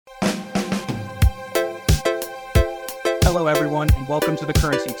Hello, everyone, and welcome to the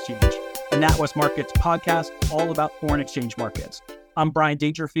Currency Exchange, a NatWest Markets podcast all about foreign exchange markets. I'm Brian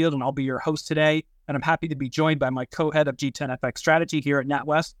Dangerfield, and I'll be your host today, and I'm happy to be joined by my co-head of G10FX strategy here at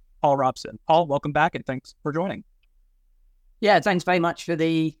NatWest, Paul Robson. Paul, welcome back, and thanks for joining. Yeah, thanks very much for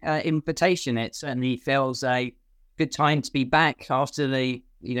the invitation. It certainly feels a good time to be back after the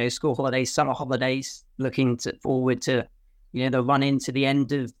school holidays, summer holidays, looking forward to the run into the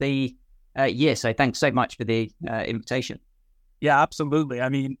end of the year. So thanks so much for the invitation. Yeah, absolutely. I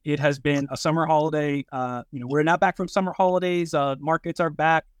mean, it has been a summer holiday. We're now back from summer holidays. Markets are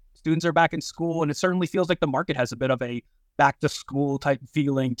back. Students are back in school. And it certainly feels like the market has a bit of a back to school type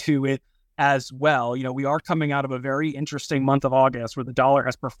feeling to it as well. We are coming out of a very interesting month of August where the dollar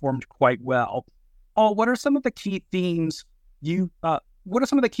has performed quite well. Paul, what are some of the key themes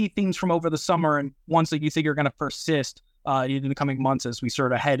from over the summer and ones that you think are going to persist in the coming months as we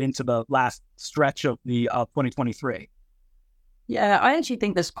sort of head into the last stretch of the 2023? Yeah, I actually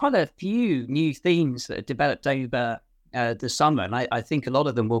think there's quite a few new themes that have developed over the summer, and I think a lot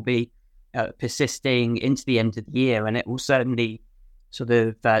of them will be persisting into the end of the year, and it will certainly sort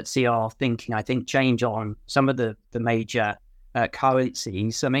of see our thinking, I think, change on some of the major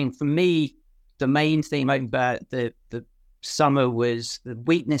currencies. I mean, for me, the main theme over the summer was the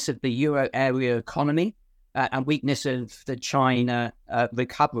weakness of the euro area economy and weakness of the China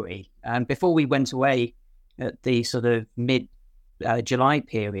recovery. And before we went away at the sort of mid-July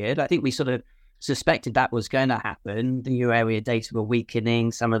period, I think we sort of suspected that was going to happen. The euro area data were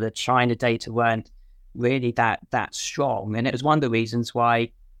weakening. Some of the China data weren't really that strong. And it was one of the reasons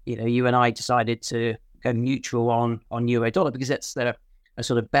why, you and I decided to go neutral on euro dollar, because it's a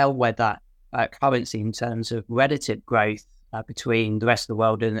sort of bellwether currency in terms of relative growth between the rest of the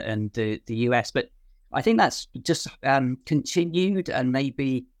world and the US. But I think that's just continued and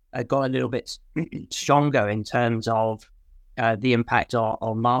maybe got a little bit stronger in terms of the impact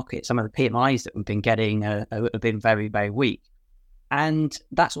on markets. Some of the PMIs that we've been getting have been very, very weak. And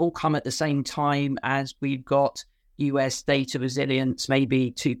that's all come at the same time as we've got US data resilience,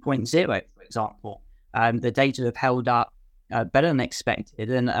 maybe 2.0, for example. The data have held up better than expected.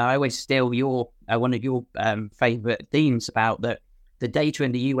 And I always steal one of your favorite themes about that the data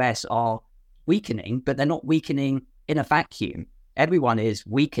in the US are weakening, but they're not weakening in a vacuum. Everyone is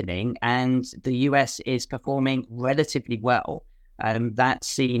weakening, and the US is performing relatively well. That's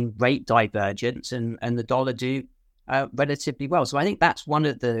seen rate divergence, and the dollar do relatively well. So I think that's one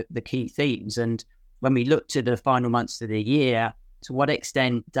of the key themes. And when we look to the final months of the year, to what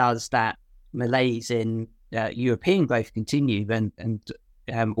extent does that malaise in European growth continue, and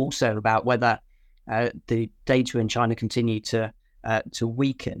also about whether the data in China continue to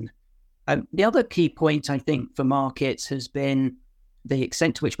weaken. The other key point, I think, for markets has been the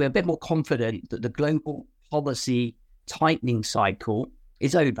extent to which we're a bit more confident that the global policy tightening cycle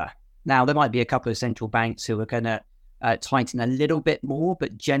is over. Now, there might be a couple of central banks who are going to tighten a little bit more,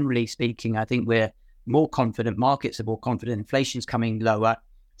 but generally speaking, I think we're more confident. Markets are more confident. Inflation's coming lower.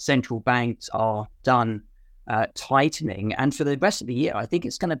 Central banks are done tightening. And for the rest of the year, I think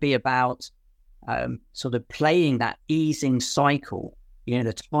it's going to be about sort of playing that easing cycle,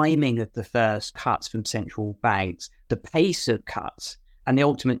 the timing of the first cuts from central banks, the pace of cuts, and the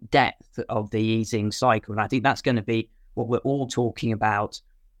ultimate depth of the easing cycle. And I think that's going to be what we're all talking about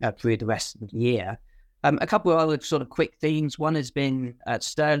through the rest of the year. A couple of other sort of quick themes. One has been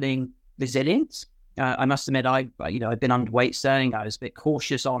sterling resilience. I must admit, I've been underweight sterling. I was a bit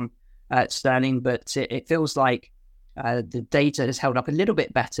cautious on sterling, but it feels like the data has held up a little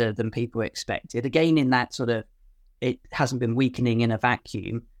bit better than people expected. Again, in that sort of, it hasn't been weakening in a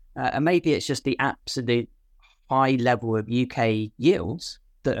vacuum. And maybe it's just the absolute high level of UK yields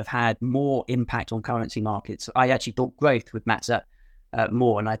that have had more impact on currency markets. I actually thought growth would matter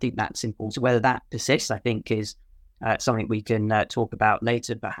more, and I think that's important. Whether that persists, I think, is something we can talk about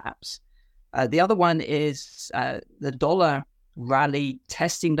later, perhaps. The other one is the dollar rally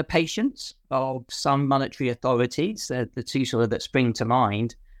testing the patience of some monetary authorities. The two sort of that spring to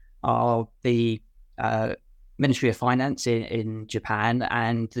mind are the Ministry of Finance in Japan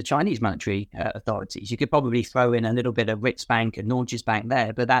and the Chinese monetary authorities. You could probably throw in a little bit of Riksbank and Norges Bank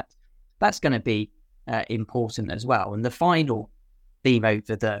there, but that's going to be important as well. And the final theme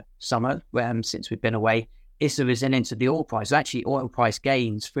over the summer, since we've been away, is the resilience of the oil price. So actually, oil price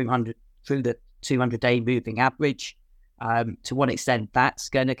gains through the 200-day moving average. To what extent that's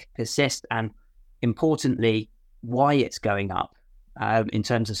going to persist, and importantly, why it's going up in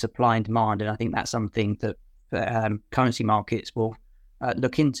terms of supply and demand. And I think that's something that currency markets will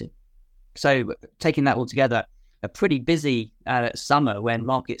look into. So taking that all together, a pretty busy summer when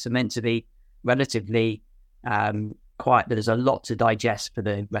markets are meant to be relatively quiet, but there's a lot to digest for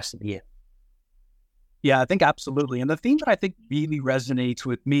the rest of the year. Yeah, I think absolutely. And the theme that I think really resonates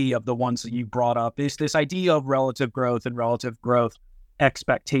with me of the ones that you brought up is this idea of relative growth and relative growth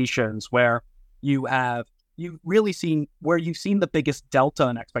expectations, where you've really seen where you've seen the biggest delta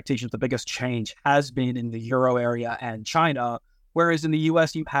in expectations, the biggest change has been in the Euro area and China, whereas in the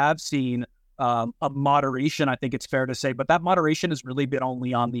US, you have seen a moderation, I think it's fair to say, but that moderation has really been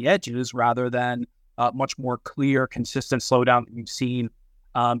only on the edges rather than much more clear, consistent slowdown that you've seen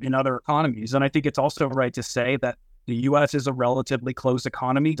in other economies. And I think it's also right to say that the U.S. is a relatively closed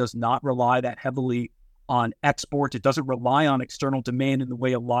economy, does not rely that heavily on exports. It doesn't rely on external demand in the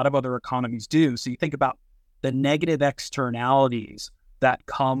way a lot of other economies do. So you think about the negative externalities that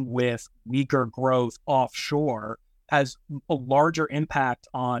come with weaker growth offshore has a larger impact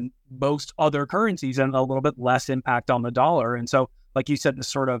on most other currencies and a little bit less impact on the dollar. And so, like you said, the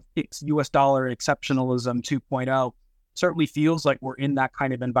sort of U.S. dollar exceptionalism 2.0 certainly feels like we're in that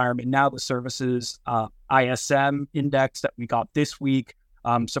kind of environment now. The services ISM index that we got this week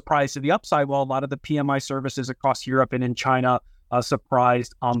surprised to the upside, while a lot of the PMI services across Europe and in China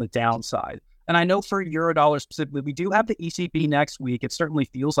surprised on the downside. And I know for Eurodollar specifically, we do have the ECB next week. It certainly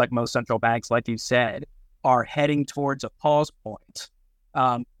feels like most central banks, like you said, are heading towards a pause point.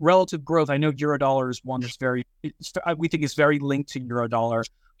 Relative growth, I know Eurodollar is one that's we think is very linked to Eurodollar.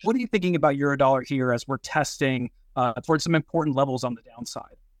 What are you thinking about Eurodollar here as we're testing towards some important levels on the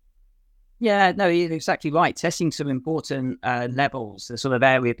downside? Yeah, no, you're exactly right. Testing some important levels, the sort of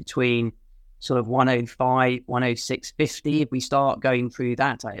area between sort of 105, 106.50. If we start going through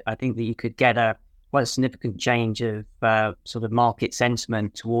that, I think that you could get quite a significant change of sort of market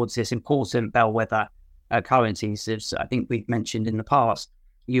sentiment towards this important bellwether currencies. As I think we've mentioned in the past,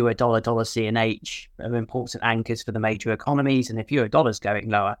 Euro, dollar, CNH are important anchors for the major economies. And if Euro dollar's going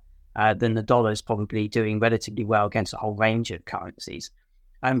lower, then the dollar is probably doing relatively well against a whole range of currencies.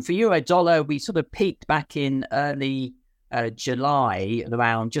 For Euro dollar, we sort of peaked back in early July at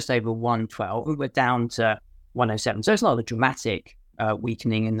around just over 112. We were down to 107. So it's not a dramatic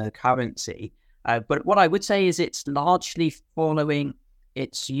weakening in the currency. But what I would say is it's largely following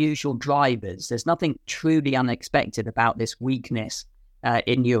its usual drivers. There's nothing truly unexpected about this weakness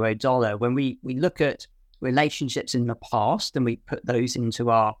in Euro dollar. When we look at relationships in the past and we put those into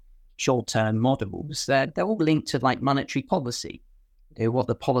our short-term models, they're all linked to like monetary policy. What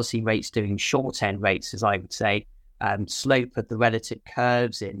the policy rate's doing, short-end rates, as I would say, slope of the relative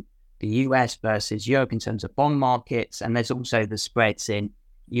curves in the US versus Europe in terms of bond markets, and there's also the spreads in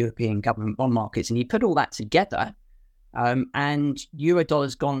European government bond markets. And you put all that together, and Euro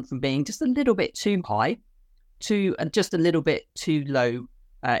dollar's gone from being just a little bit too high to just a little bit too low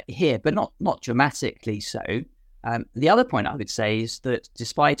here, but not dramatically so. The other point I would say is that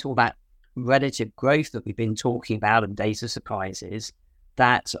despite all that relative growth that we've been talking about and data surprises,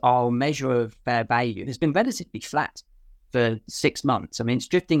 that our measure of fair value has been relatively flat for 6 months. I mean, it's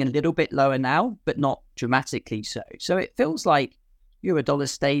drifting a little bit lower now, but not dramatically so. So it feels like Euro dollar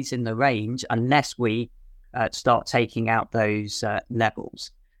stays in the range unless we start taking out those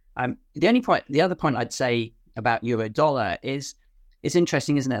levels. The other point I'd say about Euro dollar is it's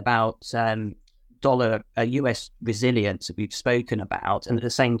interesting, isn't it, about dollar US resilience that we've spoken about, and at the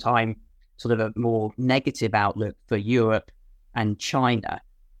same time, sort of a more negative outlook for Europe and China.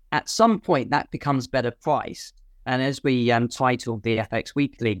 At some point, that becomes better priced. And as we titled the FX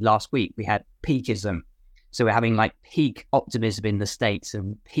Weekly last week, we had peakism. So we're having like peak optimism in the States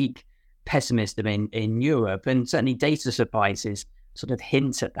and peak pessimism in Europe. And certainly data surprises sort of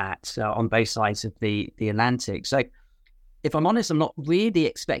hint at that on both sides of the Atlantic. So if I'm honest, I'm not really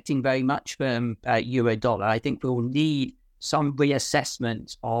expecting very much from Euro dollar. I think we'll need some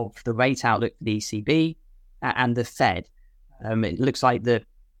reassessment of the rate outlook for the ECB and the Fed. It looks like the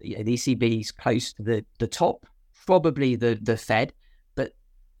ECB is close to the top, probably the Fed, but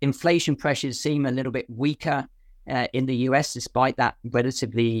inflation pressures seem a little bit weaker in the US, despite that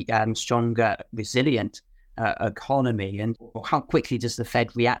relatively stronger, resilient economy. And how quickly does the Fed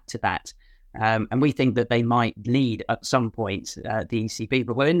react to that? And we think that they might lead at some point, the ECB,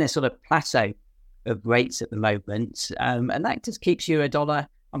 but we're in this sort of plateau of rates at the moment. And that just keeps Euro dollar,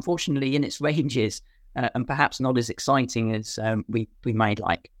 unfortunately, in its ranges and perhaps not as exciting as we might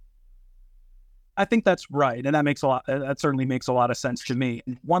like. I think that's right. And that certainly makes a lot of sense to me.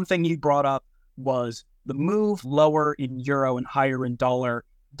 And one thing you brought up was the move lower in euro and higher in dollar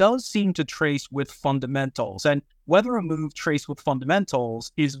does seem to trace with fundamentals. And whether a move traced with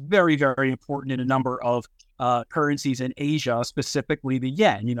fundamentals is very, very important in a number of currencies in Asia, specifically the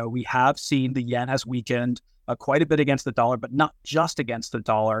yen. You know, we have seen the yen has weakened quite a bit against the dollar, but not just against the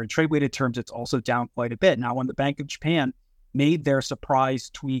dollar. In trade-weighted terms, it's also down quite a bit. Now, when the Bank of Japan made their surprise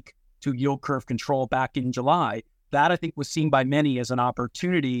tweak to yield curve control back in July, that I think was seen by many as an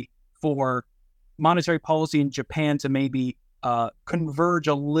opportunity for monetary policy in Japan to maybe converge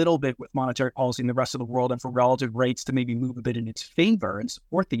a little bit with monetary policy in the rest of the world, and for relative rates to maybe move a bit in its favor and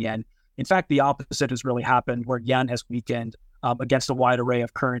support the yen. In fact, the opposite has really happened, where yen has weakened against a wide array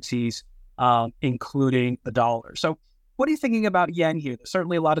of currencies, including the dollar. So what are you thinking about yen here? There's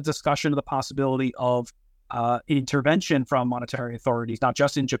certainly a lot of discussion of the possibility of intervention from monetary authorities, not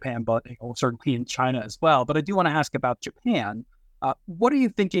just in Japan, but certainly in China as well. But I do want to ask about Japan. What are you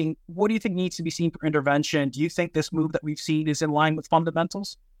thinking? What do you think needs to be seen for intervention? Do you think this move that we've seen is in line with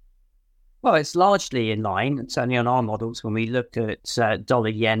fundamentals? Well, it's largely in line, certainly on our models, when we look at dollar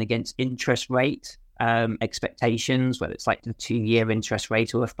yen against interest rate expectations, whether it's like the 2-year interest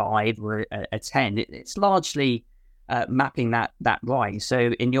rate or a 5 or a 10, it's largely mapping that right.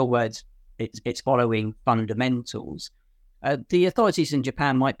 So in your words, it's following fundamentals. The authorities in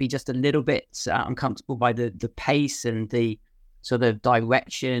Japan might be just a little bit uncomfortable by the pace and the sort of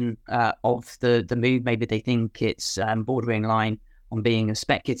direction of the move. Maybe they think it's bordering line on being a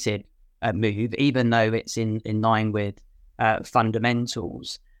speculative move, even though it's in line with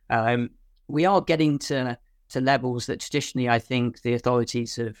fundamentals. We are getting to levels that traditionally I think the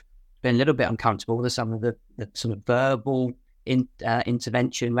authorities have been a little bit uncomfortable with. Some of the sort of verbal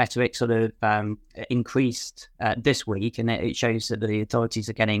intervention rhetoric sort of increased this week, and it shows that the authorities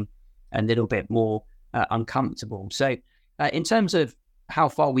are getting a little bit more uncomfortable. So in terms of how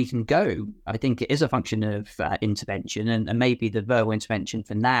far we can go, I think it is a function of intervention, and maybe the verbal intervention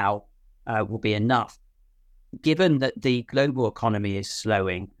for now will be enough. Given that the global economy is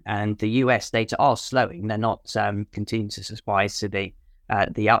slowing and the US data are slowing, they're not continuing to surprise to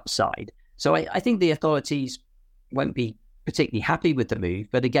the upside. So I think the authorities won't be particularly happy with the move,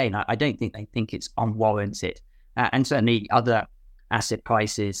 but again, I don't think they think it's unwarranted. And certainly other asset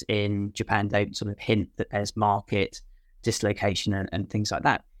prices in Japan don't sort of hint that there's market dislocation and things like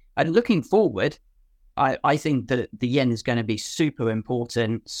that. And looking forward, I think that the yen is going to be super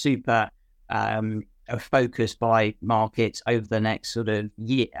important, super focused by markets over the next sort of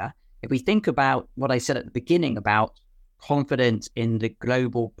year. If we think about what I said at the beginning about confidence in the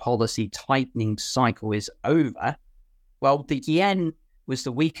global policy tightening cycle is over, well, the yen was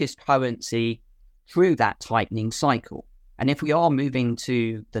the weakest currency through that tightening cycle. And if we are moving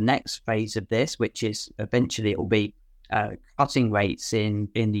to the next phase of this, which is eventually it will be cutting rates in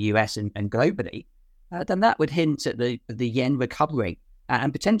the US and globally, then that would hint at the yen recovering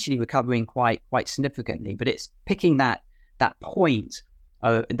and potentially recovering quite significantly. But it's picking that point,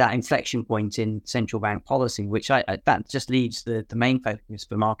 that inflection point in central bank policy, which that just leaves the main focus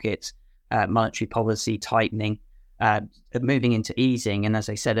for markets, monetary policy tightening, moving into easing. And as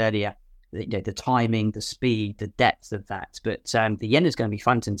I said earlier, the timing, the speed, the depth of that. But the yen is going to be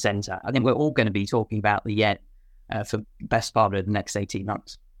front and center. I think we're all going to be talking about the yen for the best part of the next 18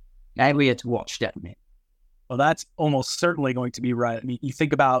 months. Area to watch, definitely. Well, that's almost certainly going to be right. I mean, you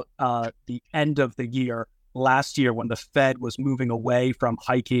think about the end of the year, last year when the Fed was moving away from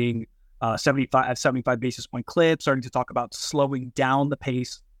hiking 75 basis point clips, starting to talk about slowing down the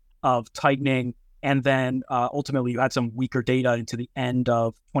pace of tightening. And then ultimately you had some weaker data into the end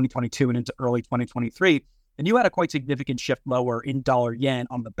of 2022 and into early 2023. And you had a quite significant shift lower in dollar yen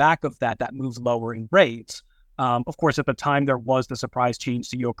on the back of that move lower in rates. Of course, at the time, there was the surprise change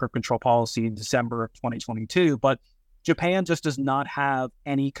to yield curve control policy in December of 2022, but Japan just does not have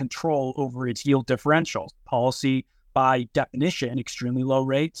any control over its yield differentials. Policy, by definition, extremely low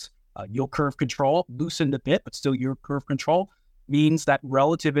rates, yield curve control, loosened a bit, but still yield curve control, means that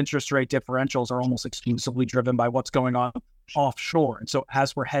relative interest rate differentials are almost exclusively driven by what's going on offshore. And so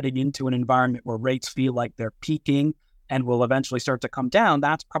as we're heading into an environment where rates feel like they're peaking and will eventually start to come down,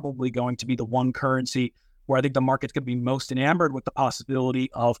 that's probably going to be the one currency where I think the market's going to be most enamored with the possibility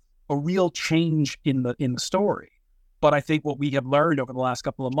of a real change in the story. But I think what we have learned over the last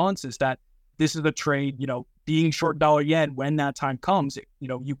couple of months is that this is a trade, being short dollar yen when that time comes,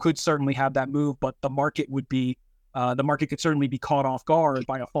 you could certainly have that move, but the market could certainly be caught off guard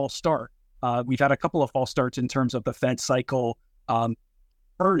by a false start. We've had a couple of false starts in terms of the Fed cycle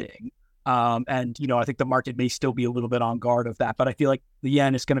turning. And I think the market may still be a little bit on guard of that, but I feel like the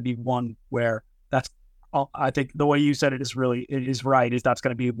yen is going to be one where I think the way you said it is right, is that's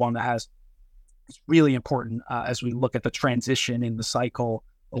going to be one that is really important as we look at the transition in the cycle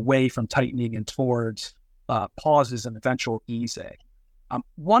away from tightening and towards pauses and eventual easing.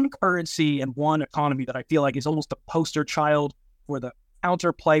 One currency and one economy that I feel like is almost a poster child for the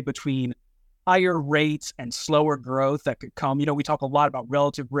counterplay between higher rates and slower growth that could come. We talk a lot about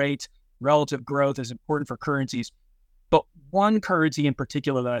relative rates. Relative growth is important for currencies. But one currency in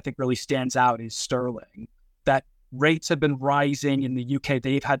particular that I think really stands out is sterling. That rates have been rising in the UK.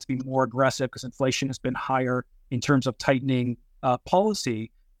 They've had to be more aggressive because inflation has been higher in terms of tightening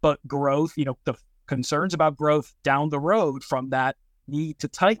policy. But growth, the concerns about growth down the road from that need to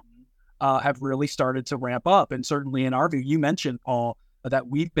tighten have really started to ramp up. And certainly in our view, you mentioned, Paul, that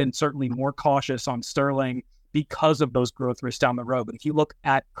we've been certainly more cautious on sterling because of those growth risks down the road. But if you look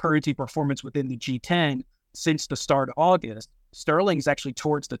at currency performance within the G10, since the start of August, sterling is actually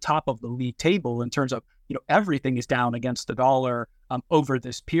towards the top of the league table in terms of, everything is down against the dollar over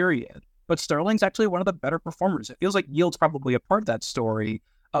this period. But sterling's actually one of the better performers. It feels like yield's probably a part of that story.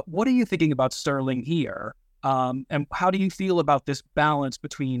 What are you thinking about sterling here? And how do you feel about this balance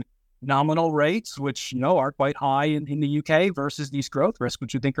between nominal rates, which, are quite high in the UK, versus these growth risks,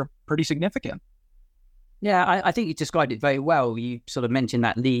 which you think are pretty significant? Yeah, I think you described it very well. You sort of mentioned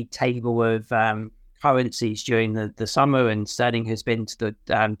that league table of currencies during the summer, and sterling has been to the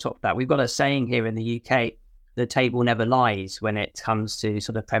top of that. We've got a saying here in the UK: the table never lies when it comes to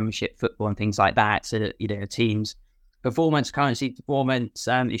sort of Premiership football and things like that. So that a team's performance, currency performance,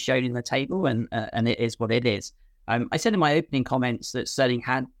 is shown in the table, and it is what it is. I said in my opening comments that sterling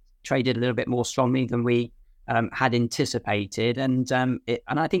had traded a little bit more strongly than we had anticipated, and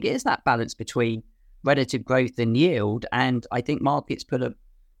I think it is that balance between relative growth and yield. And I think markets put a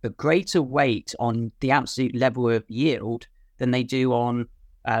greater weight on the absolute level of yield than they do on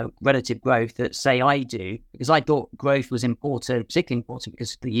relative growth that, say, I do, because I thought growth was important, particularly important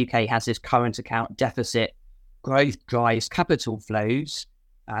because the UK has this current account deficit. Growth drives capital flows,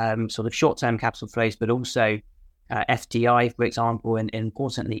 sort of short-term capital flows, but also FDI, for example, and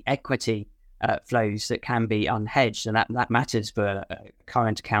importantly, equity flows that can be unhedged. And that matters for a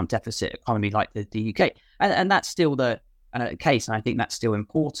current account deficit economy like the UK. And that's still the case, and I think that's still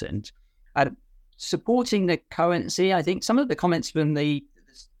important. Supporting the currency, I think some of the comments from the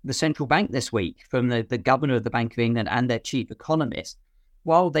central bank this week, from the governor of the Bank of England and their chief economist,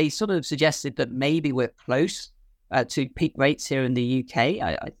 while they sort of suggested that maybe we're close to peak rates here in the UK,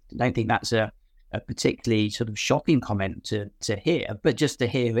 I don't think that's a particularly sort of shocking comment to hear, but just to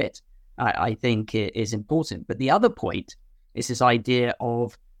hear it, I think it is important. But the other point is this idea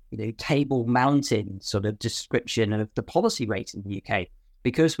of table mountain sort of description of the policy rate in the UK.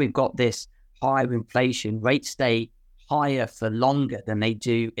 Because we've got this higher inflation, rates stay higher for longer than they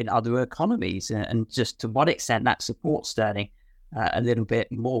do in other economies, and just to what extent that supports sterling a little bit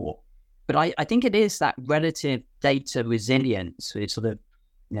more. But I think it is that relative data resilience. It's sort of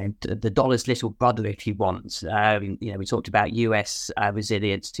the dollar's little brother, if you want. We talked about US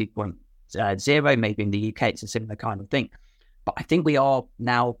resilience 2.0, maybe in the UK it's a similar kind of thing. But I think we are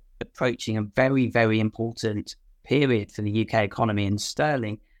now approaching a very, very important period for the UK economy in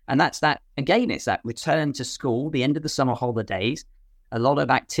sterling. And that's that, again, it's that return to school, the end of the summer holidays. A lot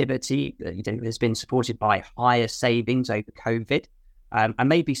of activity has been supported by higher savings over COVID. And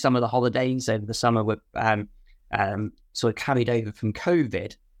maybe some of the holidays over the summer were sort of carried over from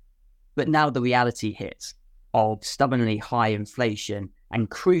COVID. But now the reality hits of stubbornly high inflation and,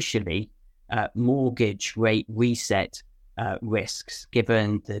 crucially, mortgage rate reset risks,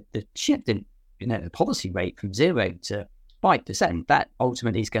 given the shift in the policy rate from 0 to 5%. That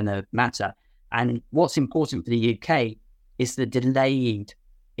ultimately is going to matter. And what's important for the UK is the delayed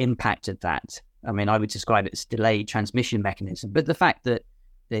impact of that. I mean, I would describe it as delayed transmission mechanism. But the fact that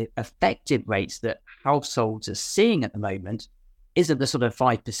the effective rates that households are seeing at the moment isn't the sort of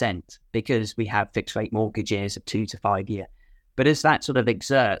 5%, because we have fixed rate mortgages of 2 to 5 year. But as that sort of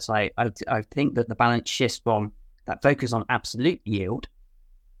exerts, I think that the balance shifts from that focus on absolute yield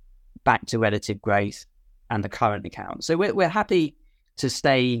back to relative growth and the current account. So we're happy to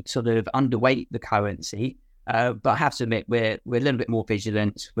stay sort of underweight the currency, but I have to admit we're a little bit more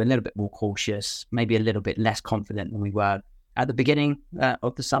vigilant, we're a little bit more cautious, maybe a little bit less confident than we were at the beginning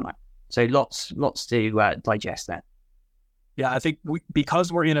of the summer. So lots to digest there. Yeah, I think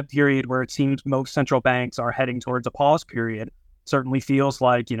because we're in a period where it seems most central banks are heading towards a pause period, certainly feels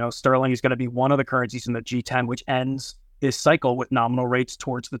like, sterling is going to be one of the currencies in the G10, which ends this cycle with nominal rates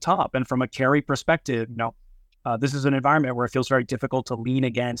towards the top. And from a carry perspective, this is an environment where it feels very difficult to lean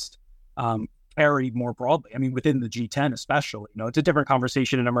against carry more broadly. I mean, within the G10 especially, it's a different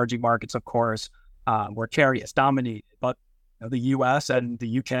conversation in emerging markets, of course, where carry is dominated. But the US and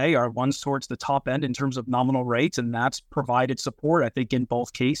the UK are ones towards the top end in terms of nominal rates, and that's provided support, I think, in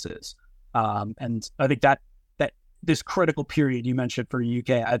both cases. And I think that this critical period you mentioned for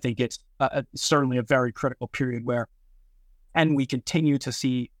UK, I think it's certainly a very critical period where can we continue to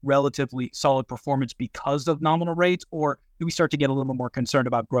see relatively solid performance because of nominal rates, or do we start to get a little bit more concerned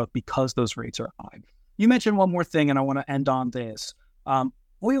about growth because those rates are high? You mentioned one more thing, and I want to end on this.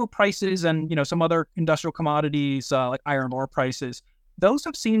 Oil prices and some other industrial commodities like iron ore prices, those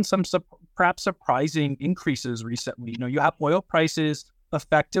have seen some perhaps surprising increases recently. You have oil prices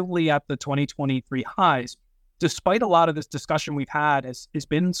effectively at the 2023 highs, despite a lot of this discussion we've had has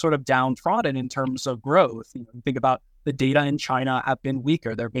been sort of downtrodden in terms of growth. Think about the data in China have been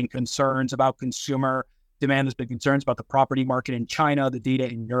weaker. There have been concerns about consumer demand. There's been concerns about the property market in China. The data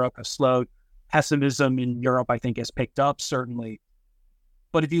in Europe has slowed. Pessimism in Europe, I think, has picked up, certainly.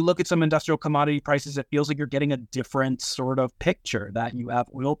 But if you look at some industrial commodity prices, it feels like you're getting a different sort of picture, that you have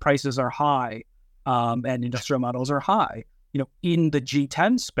oil prices are high and industrial metals are high. In the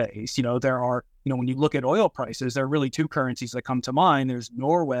G10 space, there are, when you look at oil prices, there are really two currencies that come to mind. There's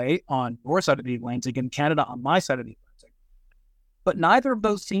Norway on your side of the Atlantic and Canada on my side of the Atlantic. But neither of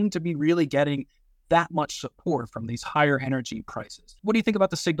those seem to be really getting that much support from these higher energy prices. What do you think about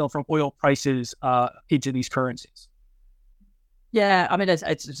the signal from oil prices into these currencies? Yeah, I mean,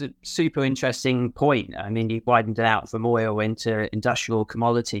 it's a super interesting point. I mean, you widened it out from oil into industrial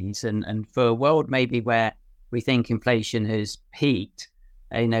commodities. And for a world maybe where we think inflation has peaked,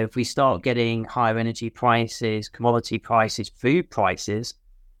 if we start getting higher energy prices, commodity prices, food prices,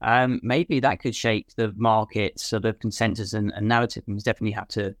 maybe that could shake the market sort of consensus and narrative. And we definitely have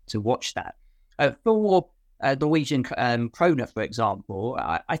to watch that. For Norwegian kroner, for example,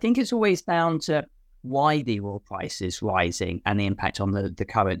 I think it's always down to why the oil price is rising and the impact on the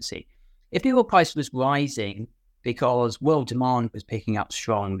currency. If the oil price was rising because world demand was picking up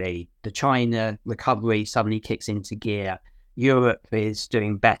strongly, the China recovery suddenly kicks into gear, Europe is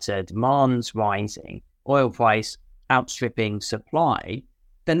doing better, demand's rising, oil price outstripping supply,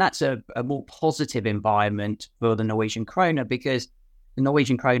 then that's a more positive environment for the Norwegian kroner, because the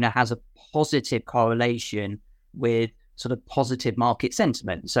Norwegian kroner has a positive correlation with sort of positive market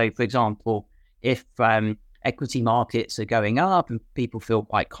sentiment. So, for example, if equity markets are going up and people feel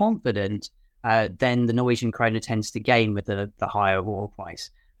quite confident, then the Norwegian kroner tends to gain with the higher oil price.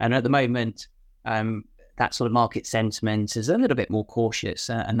 And at the moment, that sort of market sentiment is a little bit more cautious,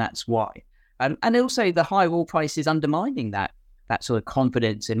 and that's why. And also the higher oil price is undermining that sort of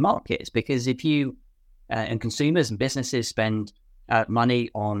confidence in markets, because if you and consumers and businesses spend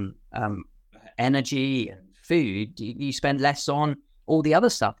money on energy and food, you spend less on all the other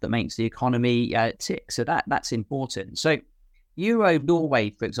stuff that makes the economy tick. So that's important. So Euro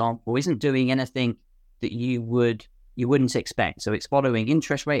Norway, for example, isn't doing anything that you wouldn't expect. So it's following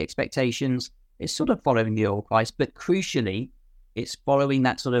interest rate expectations. It's sort of following the oil price, but crucially, it's following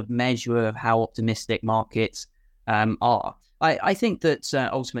that sort of measure of how optimistic markets are. I think that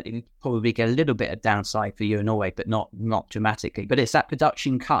ultimately we probably get a little bit of downside for Euro Norway, but not dramatically. But it's that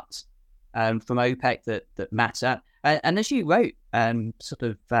production cuts from OPEC that matter. And as you wrote, sort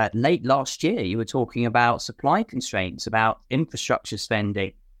of late last year, you were talking about supply constraints, about infrastructure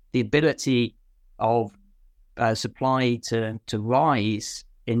spending, the ability of supply to rise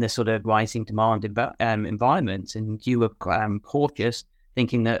in the sort of rising demand environment. And you were cautious,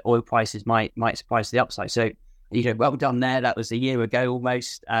 thinking that oil prices might surprise the upside. So, well done there. That was a year ago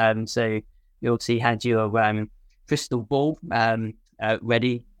almost. So you obviously had your crystal ball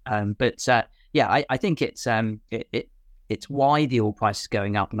ready. Yeah, I think it's why the oil price is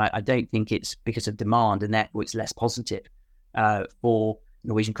going up, and I don't think it's because of demand, and therefore it's less positive for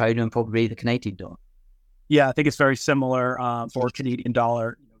Norwegian kroner and probably the Canadian dollar. Yeah, I think it's very similar for Canadian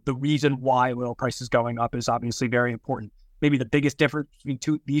dollar. The reason why oil price is going up is obviously very important. Maybe the biggest difference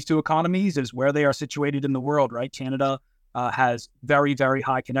between these two economies is where they are situated in the world, right? Canada has very, very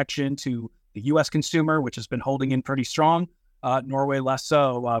high connection to the U.S. consumer, which has been holding in pretty strong. Norway less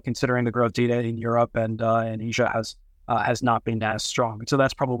so, considering the growth data in Europe and Asia has not been as strong. And so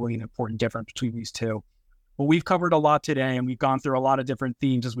that's probably an important difference between these two. Well, we've covered a lot today, and we've gone through a lot of different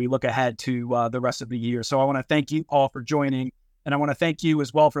themes as we look ahead to the rest of the year. So I want to thank you all for joining, and I want to thank you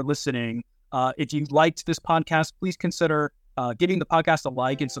as well for listening. If you liked this podcast, please consider giving the podcast a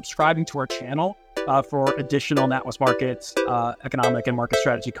like and subscribing to our channel for additional NatWest Markets economic and market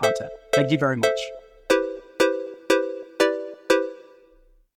strategy content. Thank you very much.